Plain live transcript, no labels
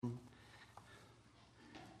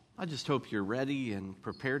I just hope you're ready and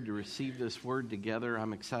prepared to receive this word together.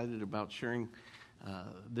 I'm excited about sharing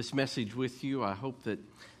this message with you. I hope that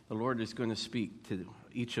the Lord is going to speak to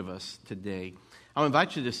each of us today. I'll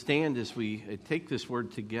invite you to stand as we take this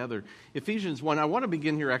word together. Ephesians 1, I want to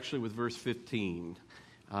begin here actually with verse 15.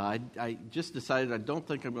 I just decided I don't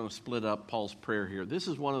think I'm going to split up Paul's prayer here. This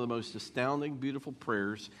is one of the most astounding, beautiful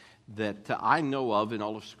prayers that I know of in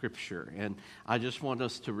all of Scripture. And I just want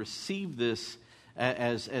us to receive this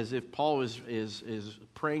as if Paul is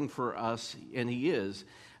praying for us, and he is,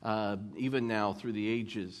 even now through the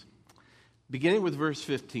ages. Beginning with verse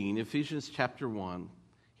 15, Ephesians chapter 1,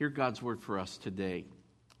 hear God's word for us today.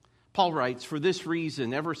 Paul writes, "For this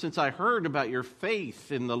reason, ever since I heard about your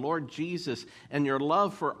faith in the Lord Jesus and your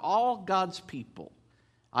love for all God's people,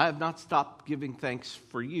 I have not stopped giving thanks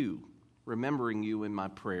for you, remembering you in my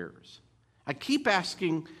prayers. I keep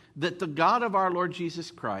asking that the God of our Lord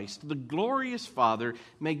Jesus Christ, the glorious Father,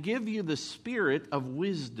 may give you the spirit of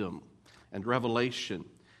wisdom and revelation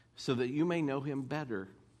so that you may know him better.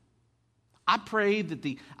 I pray that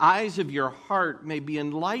the eyes of your heart may be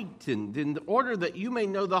enlightened in order that you may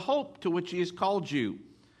know the hope to which he has called you,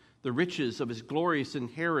 the riches of his glorious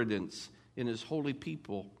inheritance in his holy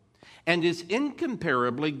people, and his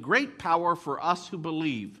incomparably great power for us who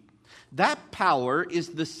believe. That power is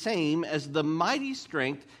the same as the mighty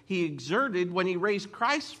strength he exerted when he raised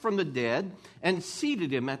Christ from the dead and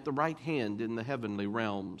seated him at the right hand in the heavenly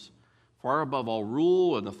realms, far above all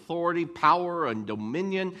rule and authority, power and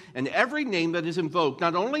dominion, and every name that is invoked,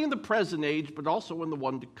 not only in the present age, but also in the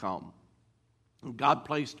one to come. And God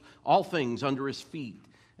placed all things under his feet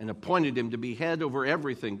and appointed him to be head over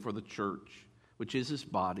everything for the church, which is his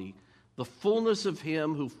body, the fullness of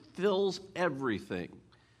him who fills everything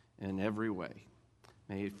in every way."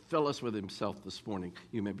 May he fill us with himself this morning.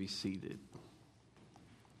 You may be seated.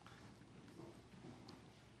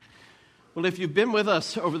 Well, if you've been with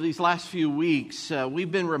us over these last few weeks,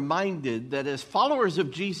 we've been reminded that as followers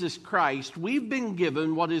of Jesus Christ, we've been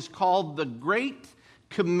given what is called the Great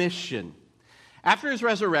Commission. After his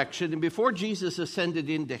resurrection and before Jesus ascended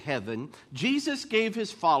into heaven, Jesus gave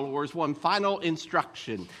his followers one final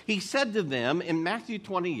instruction. He said to them in Matthew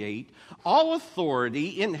 28, "All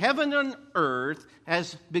authority in heaven and earth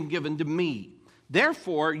has been given to me.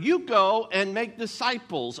 Therefore, you go and make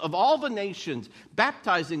disciples of all the nations,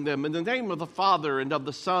 baptizing them in the name of the Father and of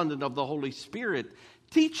the Son and of the Holy Spirit,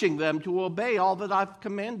 teaching them to obey all that I've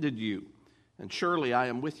commanded you. And surely I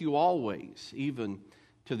am with you always, even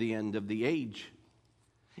to the end of the age."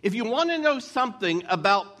 If you want to know something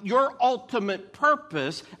about your ultimate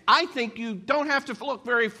purpose, I think you don't have to look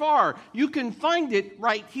very far. You can find it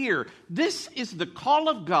right here. This is the call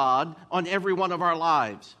of God on every one of our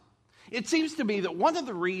lives. It seems to me that one of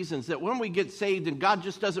the reasons that when we get saved and God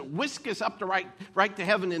just doesn't whisk us up to right to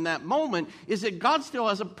heaven in that moment is that God still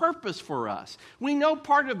has a purpose for us. We know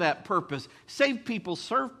part of that purpose. Saved people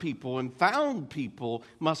serve people, and found people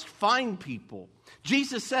must find people.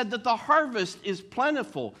 Jesus said that the harvest is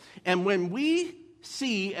plentiful. And when we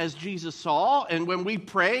see as Jesus saw, and when we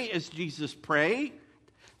pray as Jesus prayed,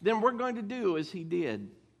 then we're going to do as he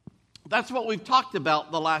did. That's what we've talked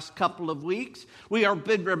about the last couple of weeks. We have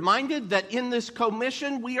been reminded that in this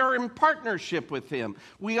commission, we are in partnership with him.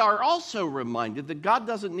 We are also reminded that God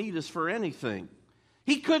doesn't need us for anything.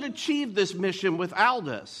 He could achieve this mission without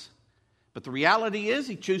us. But the reality is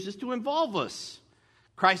he chooses to involve us.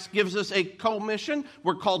 Christ gives us a commission.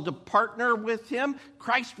 We're called to partner with him.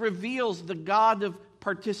 Christ reveals the God of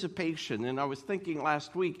participation. And I was thinking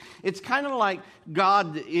last week, it's kind of like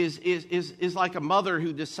God is like a mother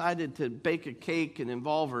who decided to bake a cake and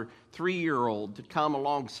involve her 3-year-old to come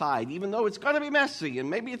alongside, even though it's going to be messy and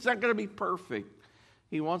maybe it's not going to be perfect.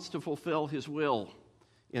 He wants to fulfill his will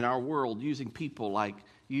in our world using people like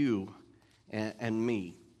you and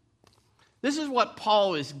me. This is what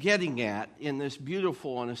Paul is getting at in this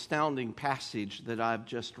beautiful and astounding passage that I've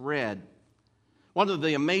just read. One of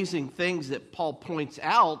the amazing things that Paul points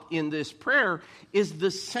out in this prayer is the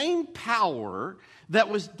same power that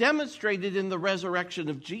was demonstrated in the resurrection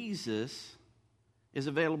of Jesus is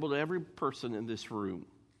available to every person in this room.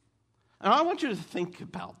 And I want you to think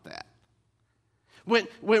about that.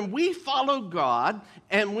 When we follow God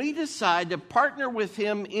and we decide to partner with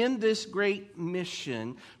him in this great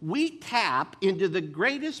mission, we tap into the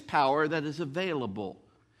greatest power that is available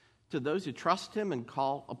to those who trust him and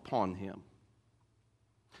call upon him.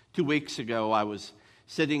 2 weeks ago, I was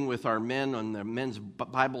sitting with our men on the men's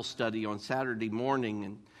Bible study on Saturday morning,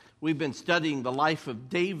 and we've been studying the life of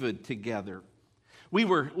David together. We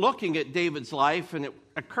were looking at David's life, and it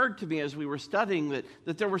occurred to me as we were studying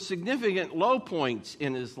that there were significant low points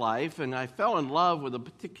in his life, and I fell in love with a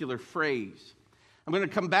particular phrase. I'm going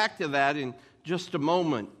to come back to that in just a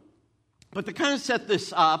moment. But to kind of set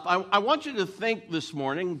this up, I want you to think this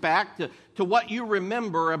morning back to what you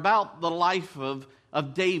remember about the life of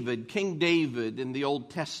David, King David in the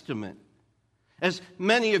Old Testament. As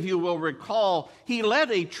many of you will recall, he led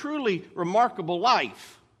a truly remarkable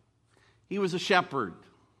life. He was a shepherd.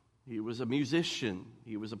 He was a musician.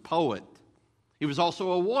 He was a poet. He was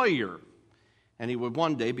also a warrior. And he would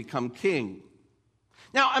one day become king.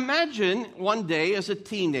 Now imagine one day as a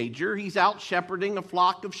teenager, he's out shepherding a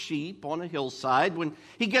flock of sheep on a hillside when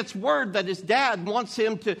he gets word that his dad wants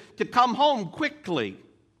him to come home quickly.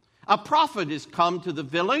 A prophet has come to the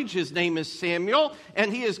village. His name is Samuel,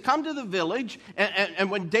 and he has come to the village. And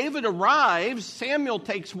when David arrives, Samuel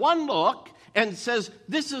takes one look and says,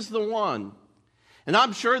 "This is the one." And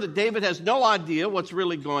I'm sure that David has no idea what's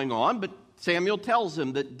really going on, but Samuel tells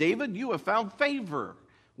him that, "David, you have found favor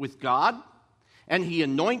with God." And he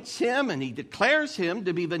anoints him and he declares him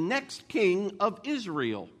to be the next king of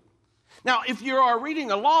Israel. Now, if you are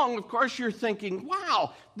reading along, of course, you're thinking,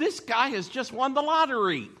 wow, this guy has just won the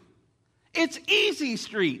lottery. It's easy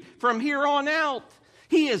street from here on out.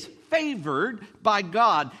 He is favored by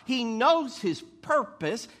God. He knows his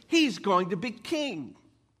purpose. He's going to be king.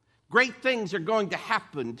 Great things are going to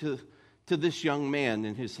happen to this young man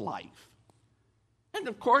in his life. And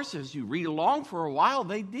of course, as you read along for a while,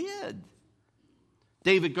 they did.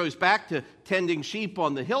 David goes back to tending sheep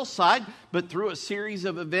on the hillside, but through a series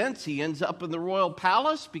of events, he ends up in the royal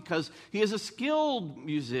palace because he is a skilled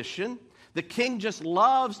musician. The king just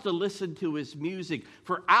loves to listen to his music.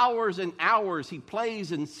 For hours and hours, he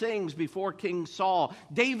plays and sings before King Saul.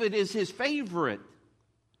 David is his favorite.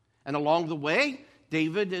 And along the way,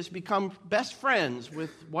 David has become best friends with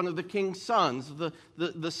one of the king's sons,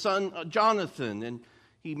 the son Jonathan. And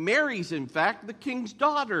he marries, in fact, the king's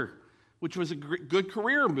daughter, which was a good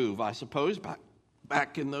career move, I suppose,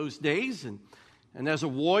 back in those days. And as a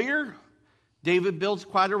warrior, David builds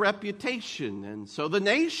quite a reputation. And so the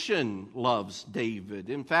nation loves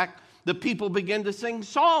David. In fact, the people begin to sing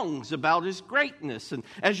songs about his greatness. And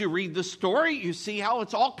as you read the story, you see how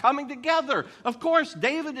it's all coming together. Of course,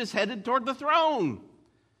 David is headed toward the throne.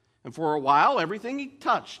 And for a while, everything he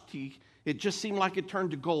touched, it just seemed like it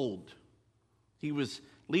turned to gold. He was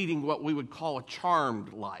leading what we would call a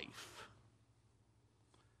charmed life.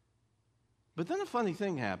 But then a funny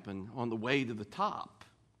thing happened on the way to the top.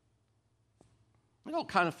 It all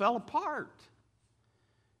kind of fell apart.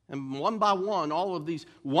 And one by one, all of these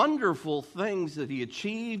wonderful things that he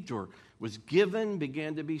achieved or was given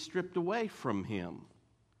began to be stripped away from him.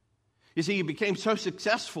 You see, he became so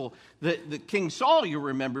successful that King Saul, you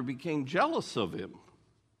remember, became jealous of him.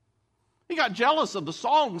 He got jealous of the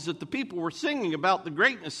songs that the people were singing about the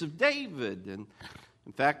greatness of David. And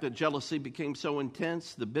in fact, the jealousy became so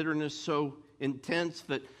intense, the bitterness so intense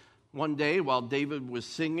that one day while David was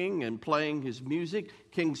singing and playing his music,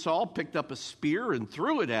 King Saul picked up a spear and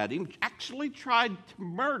threw it at him, actually tried to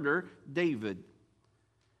murder David.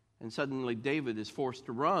 And suddenly David is forced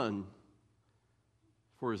to run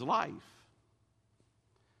for his life.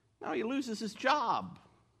 Now he loses his job.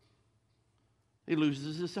 He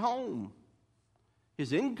loses his home,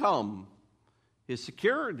 his income, his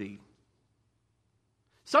security.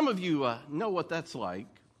 Some of you know what that's like.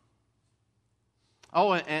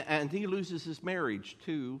 Oh, and he loses his marriage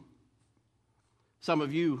too. Some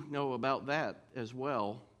of you know about that as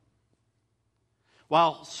well.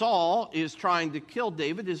 While Saul is trying to kill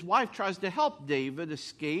David, his wife tries to help David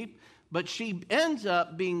escape, but she ends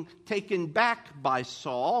up being taken back by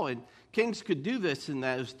Saul, and kings could do this in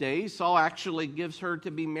those days. Saul actually gives her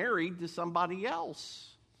to be married to somebody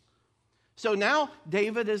else. So now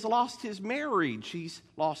David has lost his marriage, he's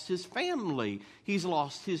lost his family, he's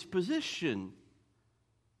lost his position.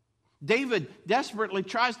 David desperately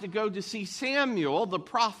tries to go to see Samuel, the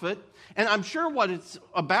prophet, and I'm sure what it's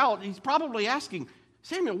about, he's probably asking,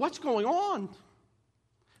 Samuel, what's going on?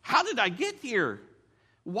 How did I get here?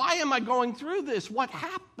 Why am I going through this? What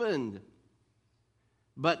happened?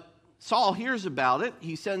 But Saul hears about it.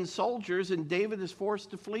 He sends soldiers, and David is forced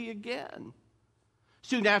to flee again.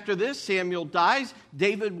 Soon after this, Samuel dies.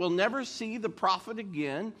 David will never see the prophet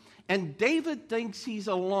again. And David thinks he's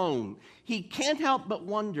alone. He can't help but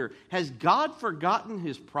wonder, has God forgotten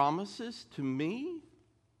his promises to me?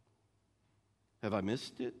 Have I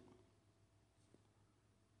missed it?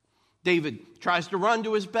 David tries to run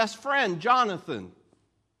to his best friend, Jonathan.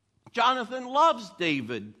 Jonathan loves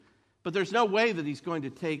David, but there's no way that he's going to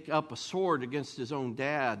take up a sword against his own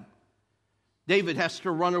dad. David has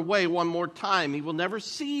to run away one more time. He will never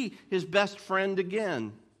see his best friend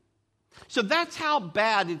again. So that's how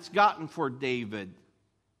bad it's gotten for David.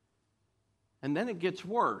 And then it gets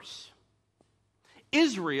worse.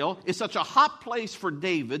 Israel is such a hot place for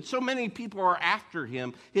David. So many people are after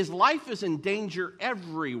him. His life is in danger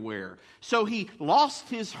everywhere. So he lost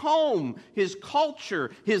his home, his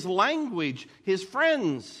culture, his language, his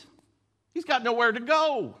friends. He's got nowhere to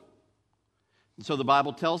go. And so the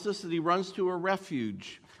Bible tells us that he runs to a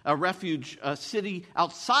refuge city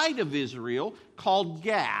outside of Israel called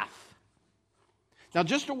Gath. Now,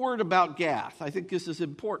 just a word about Gath. I think this is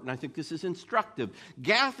important. I think this is instructive.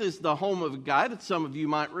 Gath is the home of a guy that some of you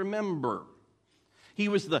might remember. He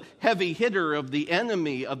was the heavy hitter of the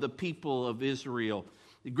enemy of the people of Israel.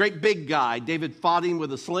 The great big guy. David fought him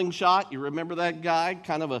with a slingshot. You remember that guy?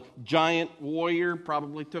 Kind of a giant warrior.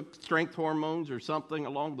 Probably took strength hormones or something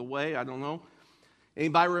along the way. I don't know.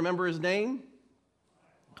 Anybody remember his name?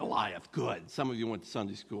 Goliath. Good. Some of you went to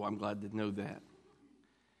Sunday school. I'm glad to know that.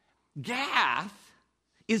 Gath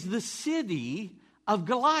is the city of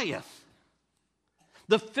Goliath,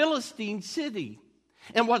 the Philistine city.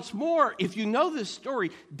 And what's more, if you know this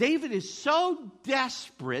story, David is so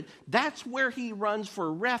desperate, that's where he runs for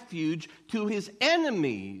refuge to his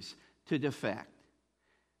enemies to defect.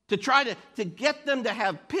 To try to get them to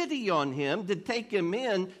have pity on him, to take him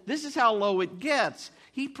in. This is how low it gets.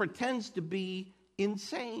 He pretends to be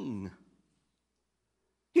insane.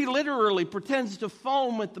 He literally pretends to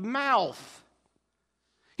foam at the mouth.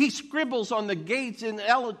 He scribbles on the gates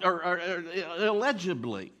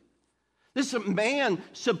illegibly. This man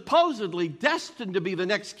supposedly destined to be the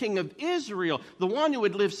next king of Israel, the one who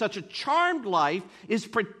would live such a charmed life, is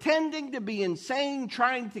pretending to be insane,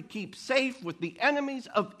 trying to keep safe with the enemies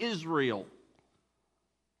of Israel.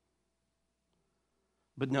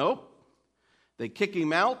 But no, they kick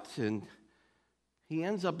him out and he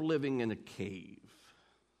ends up living in a cave.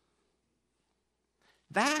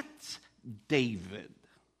 That's David.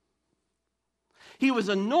 He was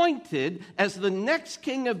anointed as the next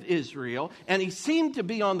king of Israel, and he seemed to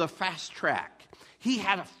be on the fast track. He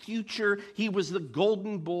had a future. He was the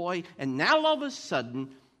golden boy, and now all of a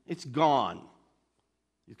sudden, it's gone.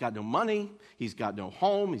 He's got no money. He's got no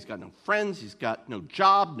home. He's got no friends. He's got no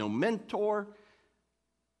job, no mentor.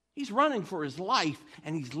 He's running for his life,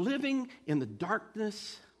 and he's living in the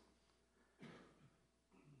darkness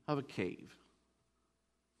of a cave.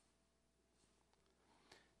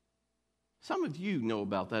 Some of you know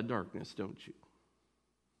about that darkness, don't you?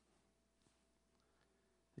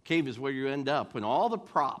 The cave is where you end up when all the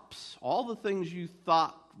props, all the things you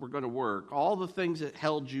thought were going to work, all the things that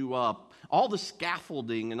held you up, all the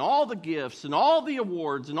scaffolding and all the gifts and all the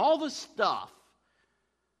awards and all the stuff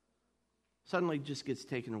suddenly just gets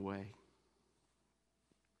taken away.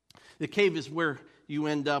 The cave is where you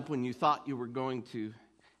end up when you thought you were going to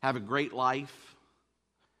have a great life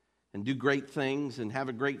and do great things and have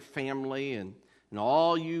a great family, and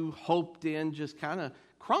all you hoped in just kind of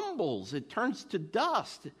crumbles. It turns to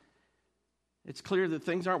dust. It's clear that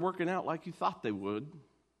things aren't working out like you thought they would,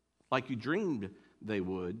 like you dreamed they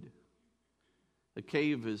would. The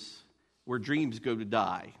cave is where dreams go to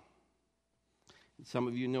die. And some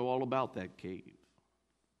of you know all about that cave.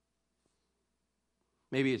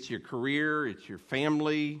 Maybe it's your career, it's your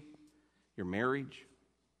family, your marriage.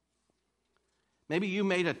 Maybe you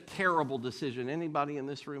made a terrible decision. Anybody in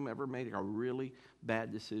this room ever made a really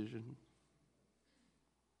bad decision?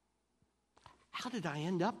 How did I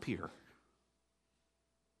end up here?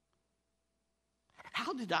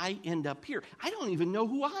 How did I end up here? I don't even know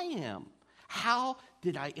who I am. How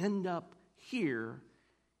did I end up here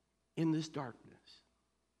in this darkness?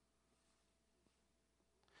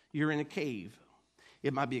 You're in a cave.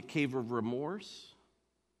 It might be a cave of remorse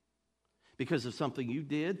because of something you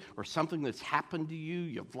did or something that's happened to you.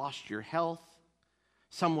 You've lost your health.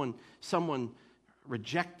 Someone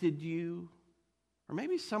rejected you. Or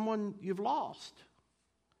maybe someone you've lost.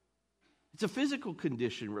 It's a physical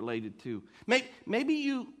condition related to. Maybe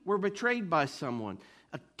you were betrayed by someone.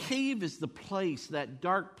 A cave is the place, that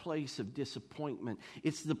dark place of disappointment.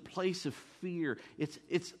 It's the place of fear.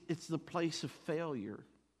 It's the place of failure.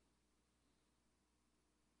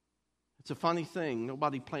 It's a funny thing.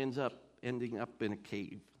 Nobody plans up ending up in a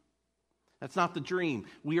cave. That's not the dream.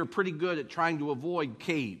 We are pretty good at trying to avoid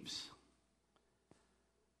caves.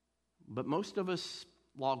 But most of us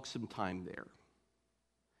log some time there.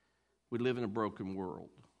 We live in a broken world.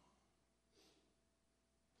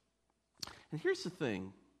 And here's the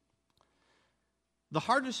thing. The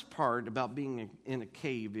hardest part about being in a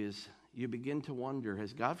cave is you begin to wonder,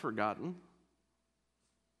 has God forgotten?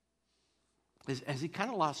 Has he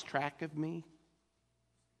kind of lost track of me?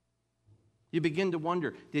 You begin to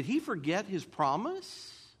wonder, did he forget his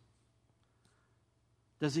promise?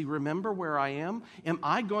 Does he remember where I am? Am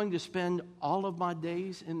I going to spend all of my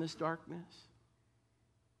days in this darkness?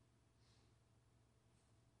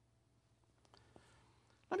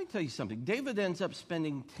 Let me tell you something. David ends up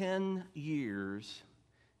spending 10 years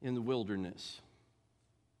in the wilderness.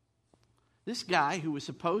 This guy who was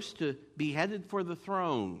supposed to be headed for the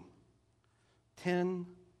throne, 10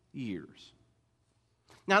 years.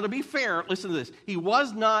 Now, to be fair, listen to this. He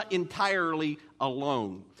was not entirely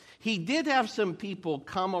alone. He did have some people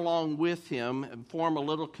come along with him and form a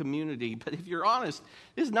little community. But if you're honest,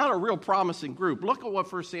 this is not a real promising group. Look at what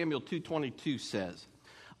 1 Samuel 2:22 says.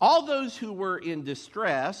 All those who were in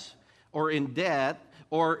distress or in debt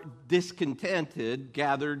or discontented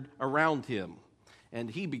gathered around him, and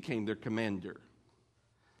he became their commander.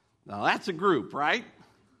 Now, that's a group, right?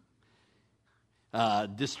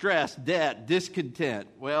 Distress, debt, discontent.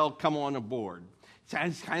 Well, come on aboard.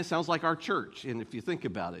 It kind of sounds like our church, and if you think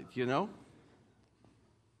about it, you know?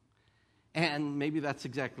 And maybe that's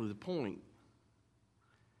exactly the point.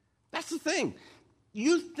 That's the thing.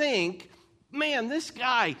 You think, man, this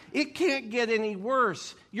guy, it can't get any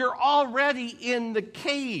worse. You're already in the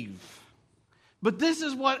cave. But this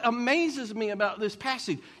is what amazes me about this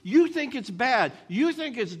passage. You think it's bad. You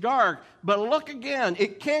think it's dark. But look again.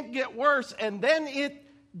 It can't get worse. And then it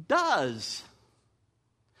does.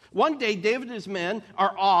 One day, David and his men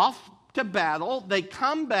are off to battle. They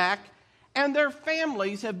come back, and their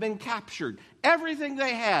families have been captured. Everything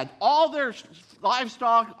they had, all their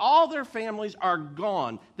livestock, all their families are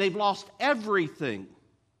gone. They've lost everything.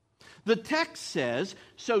 The text says,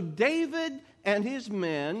 so David and his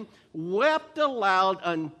men wept aloud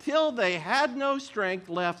until they had no strength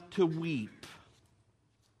left to weep.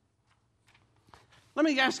 Let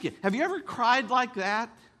me ask you, have you ever cried like that?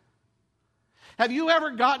 Have you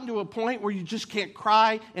ever gotten to a point where you just can't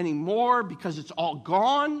cry anymore because it's all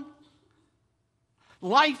gone?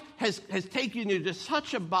 Life has taken you to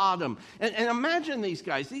such a bottom. And imagine these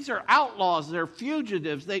guys. These are outlaws. They're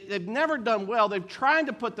fugitives. They've never done well. They're trying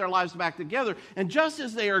to put their lives back together. And just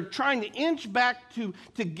as they are trying to inch back to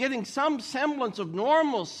getting some semblance of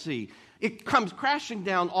normalcy, it comes crashing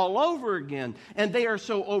down all over again. And they are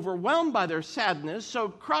so overwhelmed by their sadness, so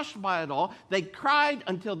crushed by it all, they cried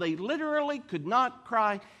until they literally could not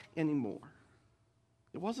cry anymore.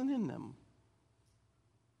 It wasn't in them.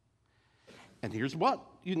 And here's what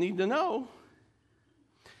you need to know.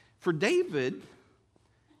 For David,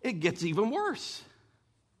 it gets even worse.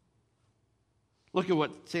 Look at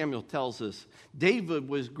what Samuel tells us. David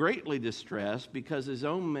was greatly distressed because his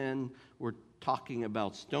own men were talking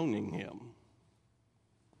about stoning him.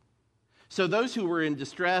 So those who were in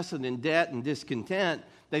distress and in debt and discontent,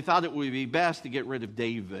 they thought it would be best to get rid of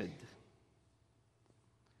David.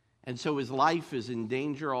 And so his life is in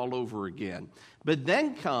danger all over again. But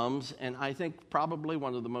then comes, and I think probably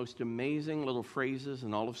one of the most amazing little phrases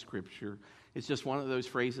in all of Scripture. It's just one of those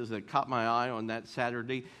phrases that caught my eye on that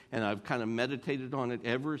Saturday, and I've kind of meditated on it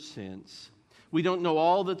ever since. We don't know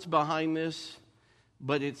all that's behind this,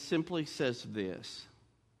 but it simply says this.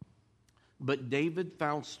 But David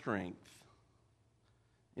found strength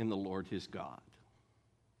in the Lord his God.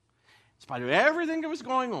 In spite of everything that was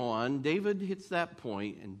going on, David hits that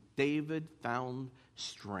point, and David found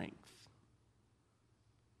strength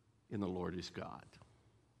in the Lord his God.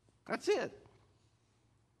 That's it.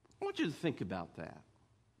 I want you to think about that.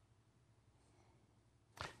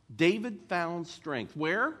 David found strength.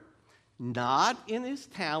 Where? Not in his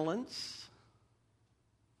talents,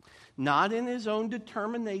 not in his own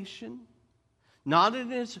determination, not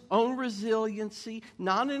in his own resiliency,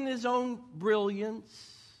 not in his own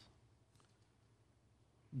brilliance.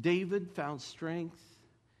 David found strength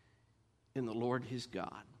in the Lord his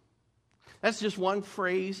God. That's just one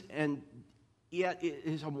phrase, and yet it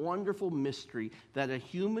is a wonderful mystery that a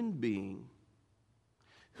human being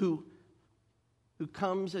who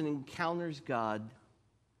comes and encounters God,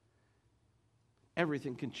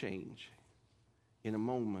 everything can change in a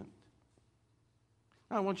moment.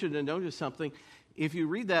 Now, I want you to notice something. If you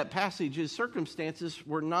read that passage, his circumstances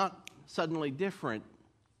were not suddenly different.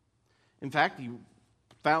 In fact, he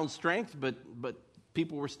found strength, but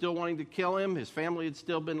people were still wanting to kill him. His family had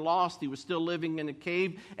still been lost. He was still living in a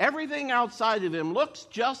cave. Everything outside of him looks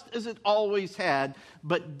just as it always had.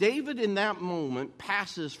 But David in that moment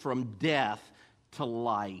passes from death to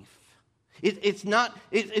life. It's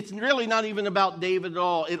really not even about David at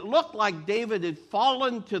all. It looked like David had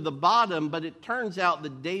fallen to the bottom, but it turns out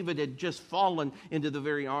that David had just fallen into the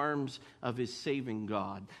very arms of his saving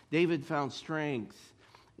God. David found strength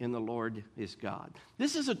in the Lord his God.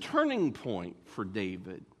 This is a turning point for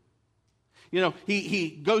David. You know, he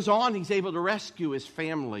goes on, he's able to rescue his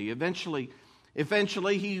family. Eventually,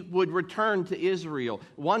 he would return to Israel.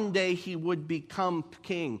 One day, he would become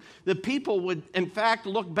king. The people would, in fact,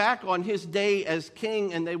 look back on his day as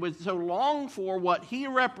king, and they would so long for what he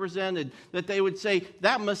represented that they would say,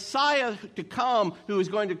 that Messiah to come, who is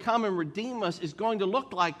going to come and redeem us, is going to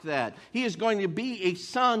look like that. He is going to be a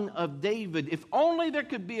son of David. If only there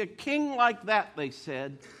could be a king like that, they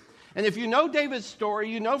said. And if you know David's story,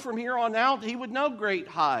 you know from here on out, he would know great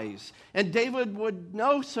highs. And David would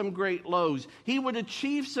know some great lows. He would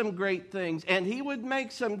achieve some great things. And he would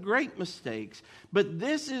make some great mistakes. But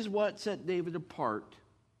this is what set David apart.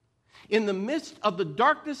 In the midst of the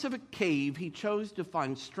darkness of a cave, he chose to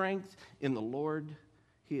find strength in the Lord,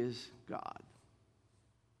 his God.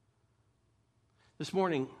 This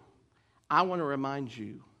morning, I want to remind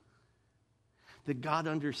you that God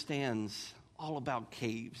understands all about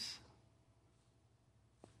caves.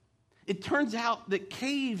 It turns out that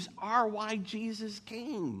caves are why Jesus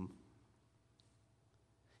came.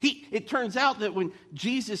 It turns out that when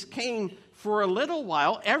Jesus came, for a little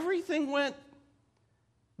while, everything went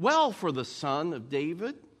well for the son of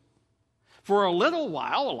David. For a little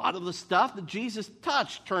while, a lot of the stuff that Jesus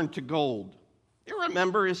touched turned to gold. You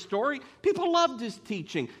remember his story? People loved his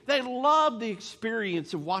teaching. They loved the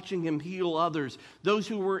experience of watching him heal others, those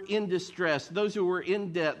who were in distress, those who were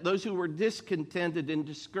in debt, those who were discontented and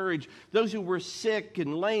discouraged, those who were sick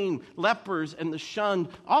and lame, lepers and the shunned,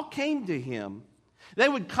 all came to him. They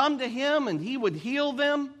would come to him and he would heal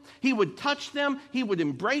them, he would touch them, he would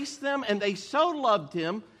embrace them, and they so loved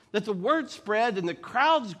him that the word spread and the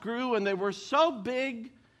crowds grew and they were so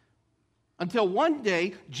big. Until one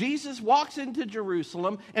day, Jesus walks into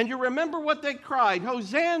Jerusalem, and you remember what they cried,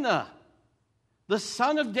 Hosanna, the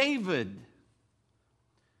Son of David.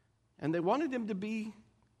 And they wanted him to be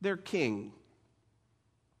their king.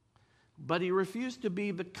 But he refused to be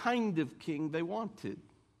the kind of king they wanted.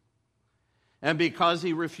 And because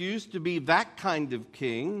he refused to be that kind of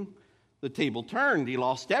king, the table turned. He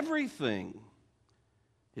lost everything.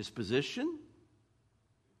 His position,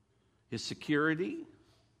 his security.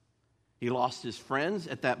 He lost his friends.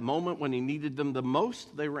 At that moment when he needed them the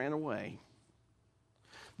most, they ran away.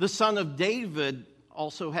 The son of David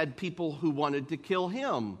also had people who wanted to kill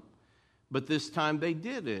him, but this time they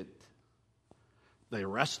did it. They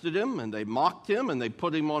arrested him and they mocked him and they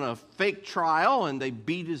put him on a fake trial and they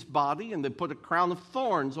beat his body and they put a crown of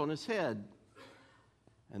thorns on his head.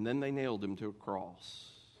 And then they nailed him to a cross.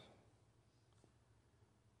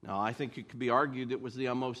 Now, I think it could be argued it was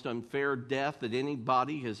the most unfair death that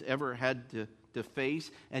anybody has ever had to face,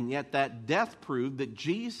 and yet that death proved that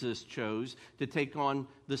Jesus chose to take on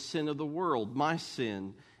the sin of the world, my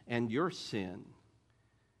sin and your sin.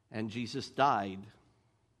 And Jesus died.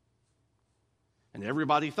 And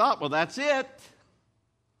everybody thought, well, that's it.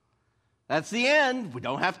 That's the end. We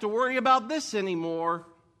don't have to worry about this anymore.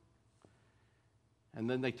 And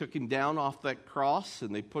then they took him down off that cross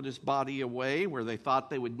and they put his body away where they thought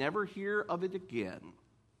they would never hear of it again.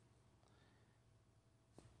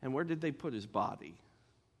 And where did they put his body?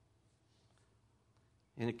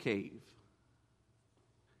 In a cave.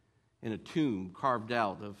 In a tomb carved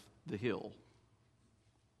out of the hill.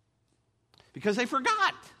 Because they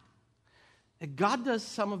forgot that God does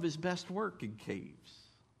some of his best work in caves.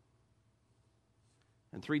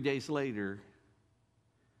 And 3 days later,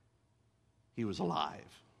 he was alive.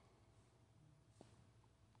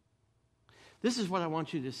 This is what I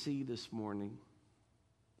want you to see this morning.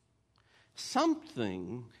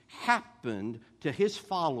 Something happened to his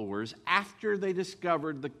followers after they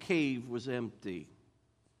discovered the cave was empty.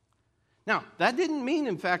 Now, that didn't mean,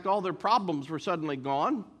 in fact, all their problems were suddenly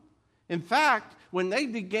gone. In fact, when they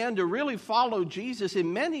began to really follow Jesus,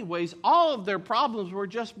 in many ways, all of their problems were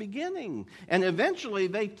just beginning. And eventually,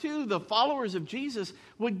 they too, the followers of Jesus,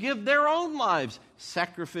 would give their own lives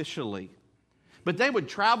sacrificially. But they would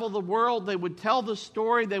travel the world, they would tell the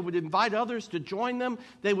story, they would invite others to join them,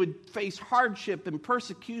 they would face hardship and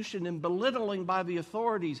persecution and belittling by the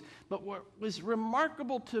authorities. But what was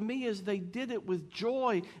remarkable to me is they did it with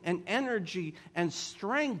joy and energy and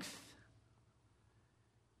strength.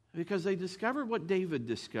 Because they discovered what David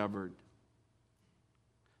discovered.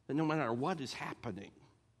 That no matter what is happening,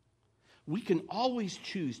 we can always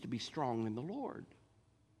choose to be strong in the Lord.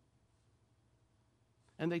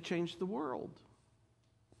 And they changed the world.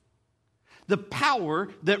 The power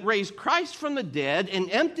that raised Christ from the dead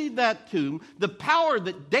and emptied that tomb, the power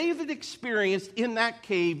that David experienced in that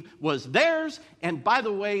cave was theirs, and by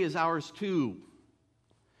the way, is ours too.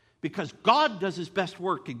 Because God does his best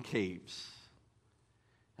work in caves.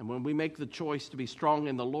 And when we make the choice to be strong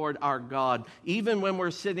in the Lord our God, even when we're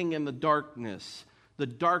sitting in the darkness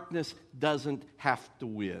doesn't have to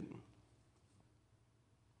win.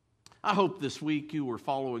 I hope this week you were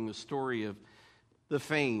following the story of the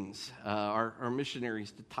Fains, our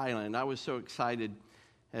missionaries to Thailand. I was so excited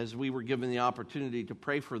as we were given the opportunity to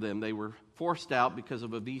pray for them. They were forced out because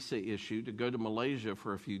of a visa issue to go to Malaysia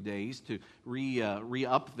for a few days to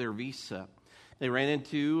re-up their visa. They ran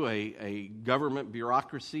into a government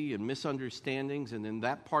bureaucracy and misunderstandings, and in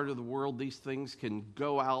that part of the world, these things can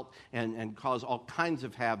go out and cause all kinds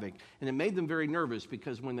of havoc. And it made them very nervous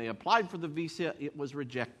because when they applied for the visa, it was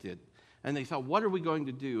rejected. And they thought, what are we going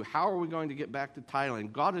to do? How are we going to get back to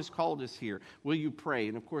Thailand? God has called us here. Will you pray?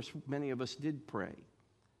 And of course, many of us did pray.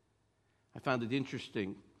 I found it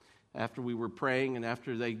interesting after we were praying and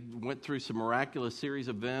after they went through some miraculous series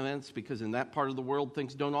of events, because in that part of the world,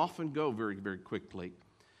 things don't often go very, very quickly.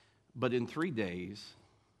 But in 3 days,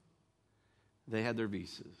 they had their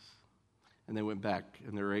visas. And they went back,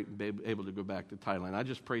 and they were able to go back to Thailand. I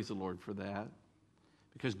just praise the Lord for that,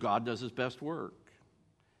 because God does his best work.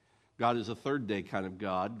 God is a third-day kind of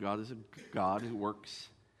God. God is a God who works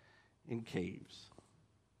in caves.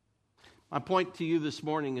 My point to you this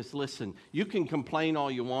morning is, listen, you can complain all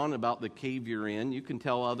you want about the cave you're in. You can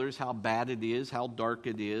tell others how bad it is, how dark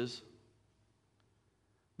it is.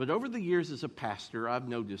 But over the years as a pastor, I've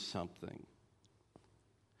noticed something.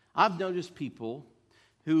 I've noticed people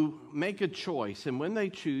who make a choice, and when they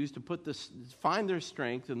choose to find their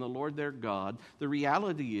strength in the Lord their God, the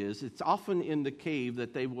reality is it's often in the cave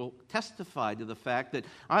that they will testify to the fact that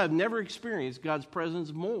I have never experienced God's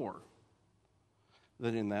presence more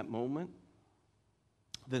than in that moment,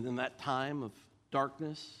 than in that time of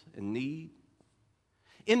darkness and need.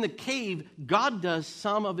 In the cave, God does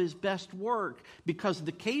some of his best work, because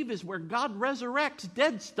the cave is where God resurrects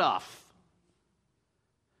dead stuff.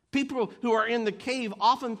 People who are in the cave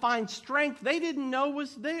often find strength they didn't know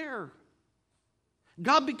was there.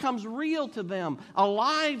 God becomes real to them,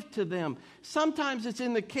 alive to them. Sometimes it's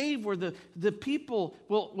in the cave where the people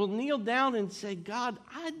will kneel down and say, God,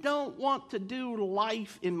 I don't want to do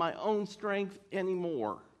life in my own strength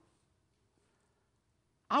anymore.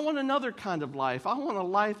 I want another kind of life. I want a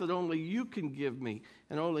life that only you can give me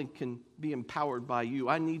and only can be empowered by you.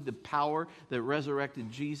 I need the power that resurrected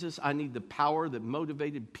Jesus. I need the power that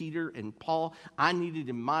motivated Peter and Paul. I need it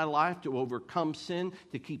in my life to overcome sin,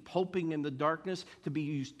 to keep hoping in the darkness, to be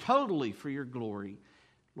used totally for your glory.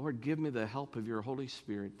 Lord, give me the help of your Holy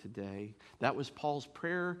Spirit today. That was Paul's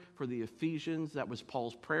prayer for the Ephesians. That was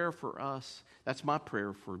Paul's prayer for us. That's my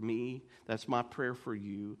prayer for me. That's my prayer for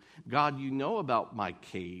you. God, you know about my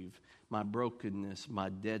cave, my brokenness, my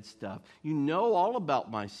dead stuff. You know all about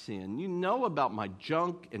my sin. You know about my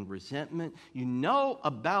junk and resentment. You know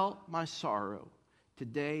about my sorrow.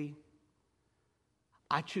 Today,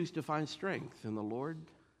 I choose to find strength in the Lord,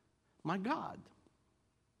 my God.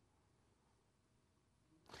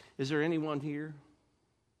 Is there anyone here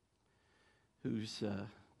who's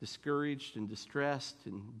discouraged and distressed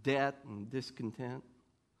and debt and discontent?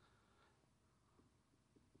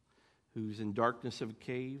 Who's in darkness of a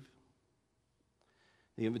cave?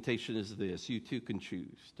 The invitation is this: you too can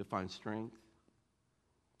choose to find strength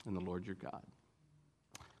in the Lord your God.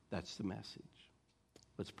 That's the message.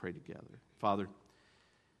 Let's pray together. Father,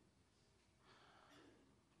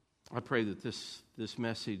 I pray that this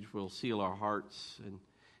message will seal our hearts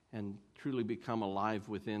and truly become alive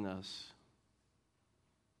within us.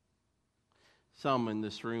 Some in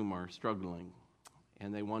this room are struggling,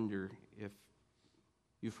 and they wonder if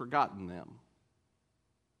you've forgotten them.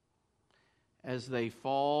 As they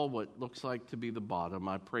fall what looks like to be the bottom,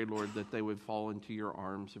 I pray, Lord, that they would fall into your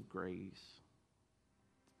arms of grace.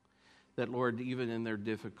 That, Lord, even in their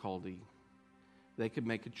difficulty, they could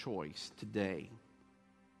make a choice today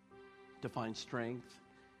to find strength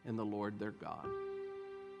in the Lord their God.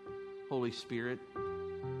 Holy Spirit,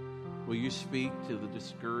 will you speak to the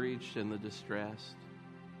discouraged and the distressed?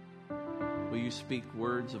 Will you speak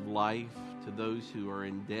words of life to those who are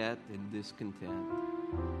in debt and discontent?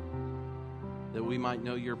 That we might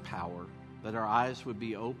know your power, that our eyes would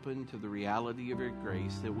be open to the reality of your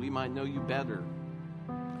grace, that we might know you better.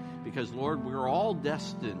 Because, Lord, we're all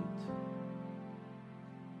destined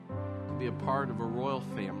to be a part of a royal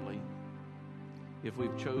family if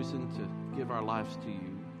we've chosen to give our lives to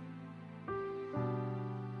you.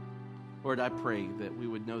 Lord, I pray that we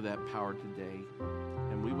would know that power today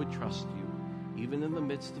and we would trust you, even in the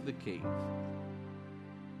midst of the cave.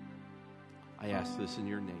 I ask this in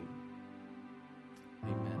your name.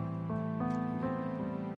 Amen.